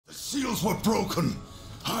seals were broken.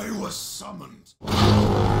 I was summoned. The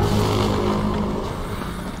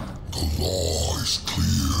law is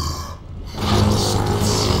clear. When the seventh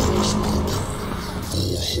seal is broken,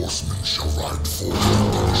 4 horsemen shall ride forth to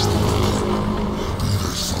punish the wicked. Be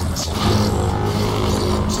they sons of men,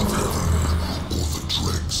 lords of heaven, or the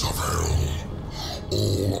dregs of hell.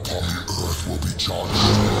 All upon the earth will be judged,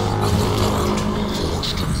 and the pact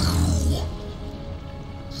forged anew.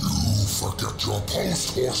 You forget your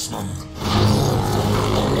post, horseman. You forget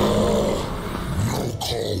the law. No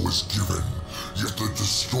call was given, yet the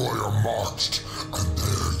destroyer marched, and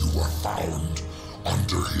there you were found,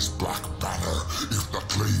 under his black banner, if the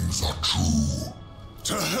claims are true.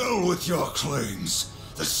 To hell with your claims.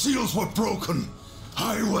 The seals were broken.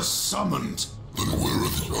 I was summoned. Then where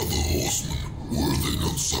are the other horsemen? Were they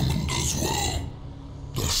not summoned as well?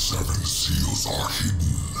 The 7 seals are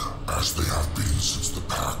hidden, as they have been since the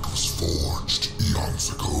pact was forged eons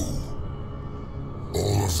ago.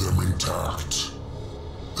 All of them intact.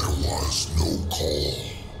 There was no call.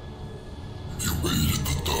 You aided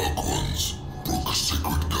the Dark Ones, broke a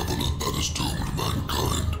sacred covenant that has doomed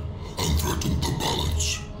mankind, and threatened the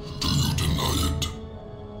balance. Do you deny it?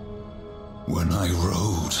 When I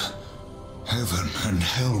rode, heaven and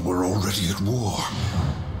hell were already at war.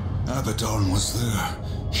 Abaddon was there.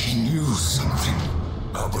 He knew something.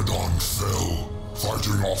 Abaddon fell,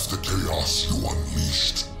 fighting off the chaos you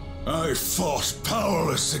unleashed. I fought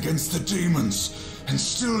powerless against the demons, and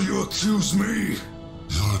still you accuse me?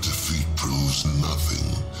 Your defeat proves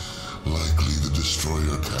nothing. Likely the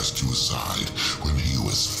Destroyer cast you aside when he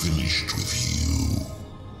was finished with you.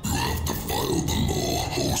 You have defiled the law,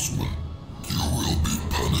 horseman. You will be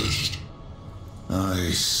punished.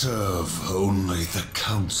 I serve only the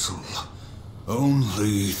Council.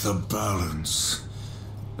 Only the balance.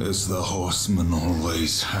 As the horsemen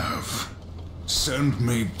always have. Send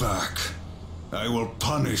me back. I will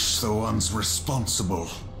punish the ones responsible.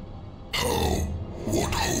 How?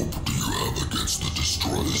 What hope do you have against the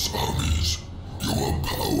Destroyer's armies? You are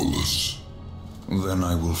powerless. Then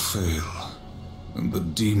I will fail, and the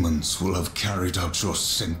demons will have carried out your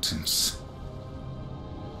sentence.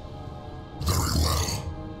 Very well.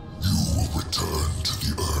 You will return to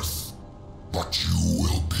the Earth, but you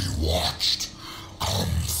will be watched. Come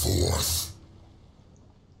forth.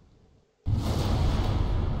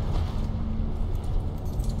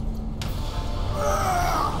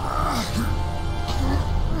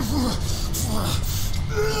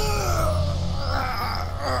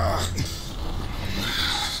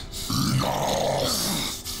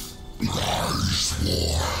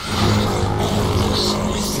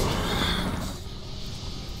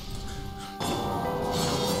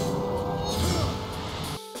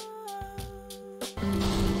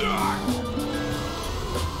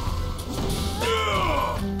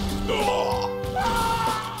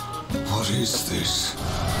 What is this?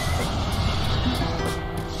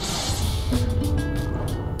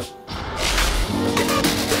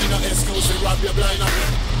 Exclusive, wrap your blind up.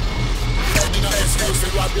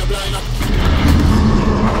 Exclusive, wrap your blind up.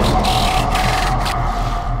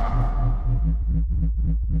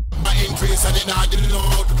 My increase and it not the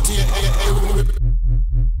load.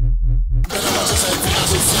 Better watch yourself in a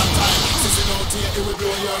system time. Since you know it will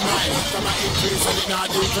blow your mind. From my increase and it not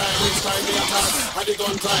decline. Which time they attack and they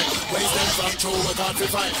gun time. Waste them from true, we can't be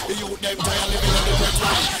fine. The youth them tired living on the wet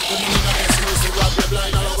line. The money not exclusive, wrap your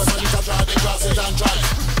blind. All of a sudden it's a try, they cross it and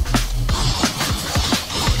try.